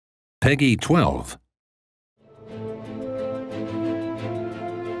Peggy 12.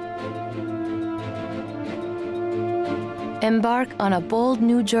 Embark on a bold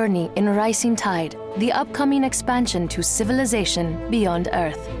new journey in Rising Tide, the upcoming expansion to civilization beyond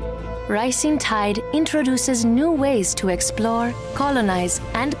Earth. Rising Tide introduces new ways to explore, colonize,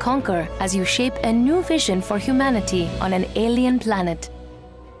 and conquer as you shape a new vision for humanity on an alien planet.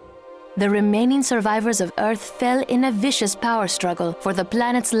 The remaining survivors of Earth fell in a vicious power struggle for the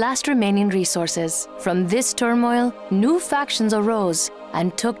planet's last remaining resources. From this turmoil, new factions arose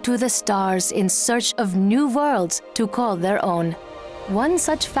and took to the stars in search of new worlds to call their own. One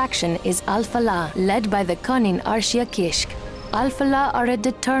such faction is Alpha-La, led by the cunning Arshia Kishk. Alpha-La are a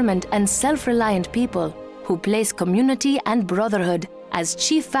determined and self-reliant people who place community and brotherhood as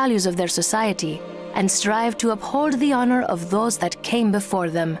chief values of their society and strive to uphold the honor of those that came before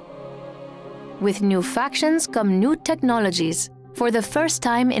them. With new factions come new technologies. For the first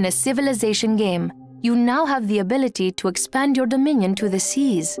time in a civilization game, you now have the ability to expand your dominion to the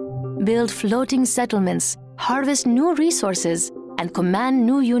seas, build floating settlements, harvest new resources, and command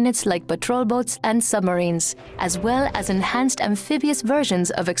new units like patrol boats and submarines, as well as enhanced amphibious versions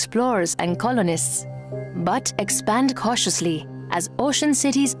of explorers and colonists. But expand cautiously, as ocean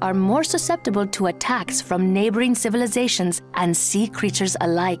cities are more susceptible to attacks from neighboring civilizations and sea creatures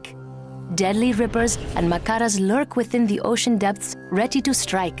alike. Deadly rippers and macaras lurk within the ocean depths, ready to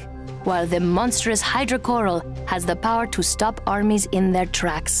strike, while the monstrous Hydra coral has the power to stop armies in their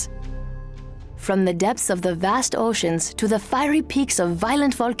tracks. From the depths of the vast oceans to the fiery peaks of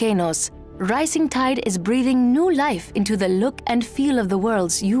violent volcanoes, Rising Tide is breathing new life into the look and feel of the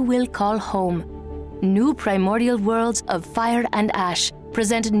worlds you will call home. New primordial worlds of fire and ash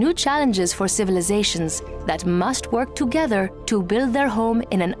present new challenges for civilizations that must work together to build their home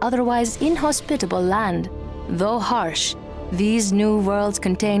in an otherwise inhospitable land. Though harsh, these new worlds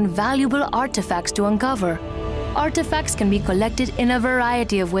contain valuable artifacts to uncover. Artifacts can be collected in a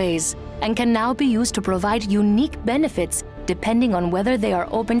variety of ways and can now be used to provide unique benefits depending on whether they are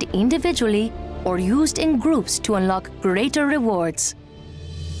opened individually or used in groups to unlock greater rewards.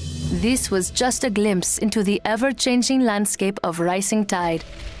 This was just a glimpse into the ever-changing landscape of Rising Tide.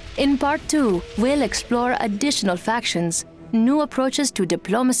 In Part 2, we'll explore additional factions, new approaches to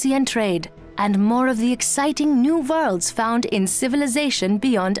diplomacy and trade, and more of the exciting new worlds found in civilization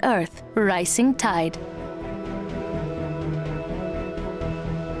beyond Earth, Rising Tide.